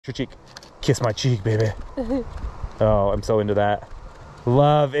Your cheek. Kiss my cheek, baby. Oh, I'm so into that.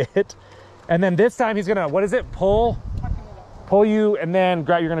 Love it. And then this time he's gonna, what is it? Pull you, and then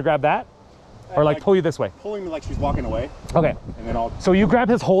grab. You're gonna grab that, or like pull you this way. Pulling me like she's walking away. Okay. And then I'll. So you grab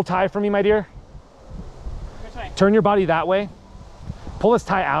his whole tie for me, my dear. Which way? Turn your body that way. Pull his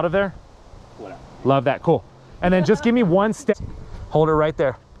tie out of there. Pull it out. Love that. Cool. And then just give me one step. Hold her right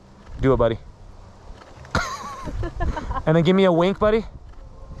there. Do it, buddy. And then give me a wink, buddy.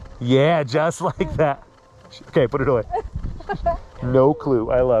 Yeah, just like that. Okay, put it away. No clue.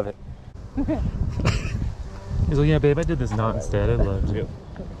 I love it. He's like, yeah, babe, I did this knot instead. I loved it.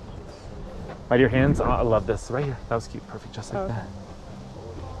 My dear hands, oh, I love this. Right here. That was cute. Perfect. Just like that.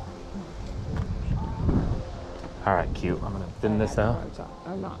 All right, cute. I'm going to thin this out.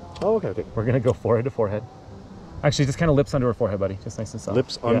 I'm not. Oh, okay, okay. We're going to go forehead to forehead. Actually, just kind of lips under her forehead, buddy. Just nice and soft.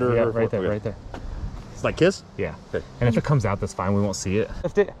 Lips under her right there, forehead. right there. It's like kiss? Yeah. Okay. And if it comes out, that's fine. We won't see it.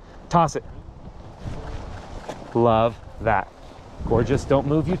 Lift it. Toss it. Love that. Gorgeous. Don't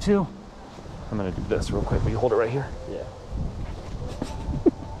move, you two. I'm going to do this real quick. Will you hold it right here? Yeah.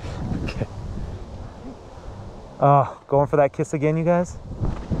 Okay. Going for that kiss again, you guys?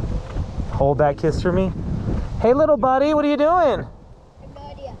 Hold that kiss for me. Hey, little buddy, what are you doing? No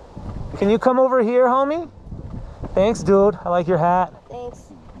idea. Can you come over here, homie? Thanks, dude. I like your hat.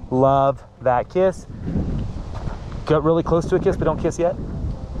 Thanks. Love that kiss. Get really close to a kiss, but don't kiss yet.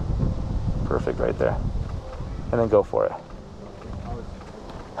 Perfect, right there. And then go for it.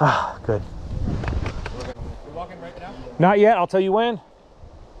 Ah, good. You're walking right now? Not yet. I'll tell you when.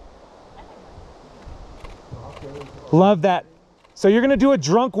 Love that. So you're gonna do a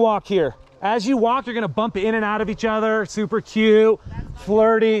drunk walk here. As you walk, you're gonna bump in and out of each other. Super cute,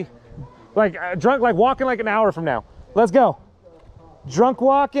 flirty, like drunk, like walking like an hour from now. Let's go. Drunk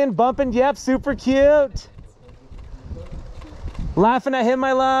walking, bumping. Yep, super cute. Laughing at him,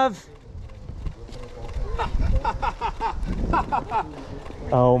 my love.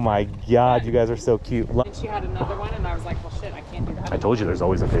 Oh my God, you guys are so cute. And she had another one, and I was like, well, shit, I can't do that. I told you there's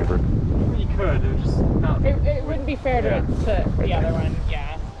always a favorite. You could. It, just not... it wouldn't be fair to the other one.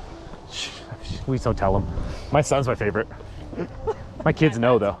 Yeah. We don't tell them. My son's my favorite. My kids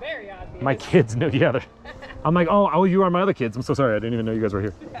know though. Very obvious. My kids know. Yeah, I'm like, oh, you are my other kids. I'm so sorry. I didn't even know you guys were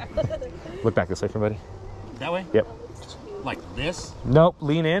here. Look back this way, everybody. That way? Yep. Like this? Nope.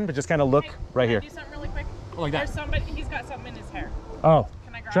 Lean in, but just kind of look right here. Can I do something really quick? Oh, like that. There's somebody. He's got something in his hair. Oh,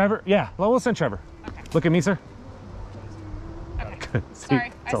 Can I grab Trevor. Yeah. Well, we'll send Trevor. Okay. Look at me, sir. Okay. See, Sorry,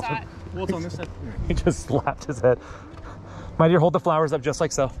 I it's all saw good. it. Well, it's on this side. He just slapped his head. My dear, hold the flowers up just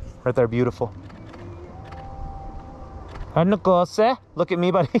like so. Right there, beautiful. Look at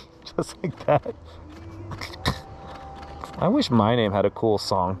me, buddy. Just like that. I wish my name had a cool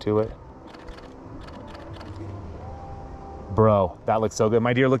song to it. Bro, that looks so good.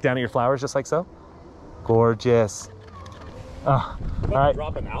 My dear, look down at your flowers just like so. Gorgeous. All right.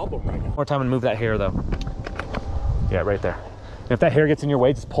 Drop an album right now. One more time and move that hair though. Yeah, right there. And if that hair gets in your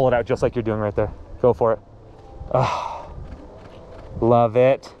way, just pull it out just like you're doing right there. Go for it. Oh, love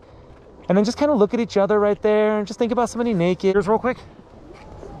it. And then just kind of look at each other right there and just think about somebody naked. Here's real quick.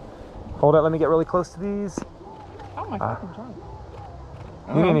 Hold it, let me get really close to these. Oh my fucking God.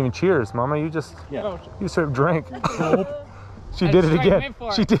 You didn't even cheers, Mama. You just, you sort of drank. She I did it just drank again. mid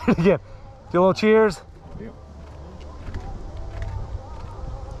for She it. did it again. Do a little cheers.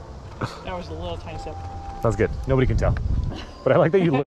 That was a little tiny sip. That was good. Nobody can tell. But I like that you look.